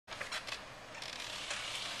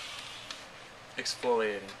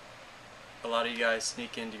Exfoliating. A lot of you guys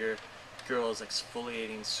sneak into your girls'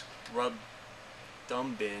 exfoliating scrub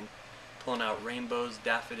dumb bin, pulling out rainbows,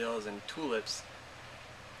 daffodils, and tulips,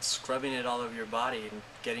 scrubbing it all over your body and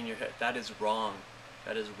getting your hair. That is wrong.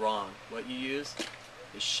 That is wrong. What you use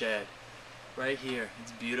is Shed. Right here.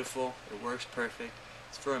 It's beautiful. It works perfect.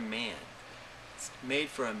 It's for a man. It's made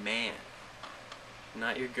for a man,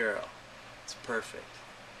 not your girl. It's perfect.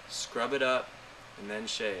 Scrub it up and then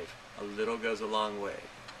shave. A little goes a long way.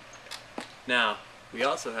 Now, we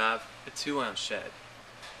also have a 2-ounce Shed.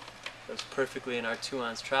 Goes perfectly in our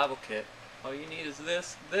 2-ounce travel kit. All you need is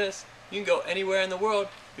this. You can go anywhere in the world.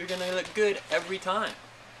 You're going to look good every time.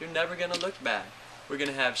 You're never going to look bad. We're going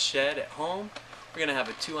to have Shed at home. We're going to have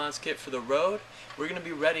a 2-ounce kit for the road. We're going to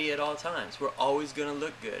be ready at all times. We're always going to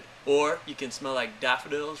look good. Or you can smell like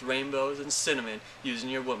daffodils, rainbows, and cinnamon using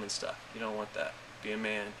your woman stuff. You don't want that. Be a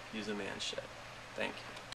man. Use a man's Shed. Thank you.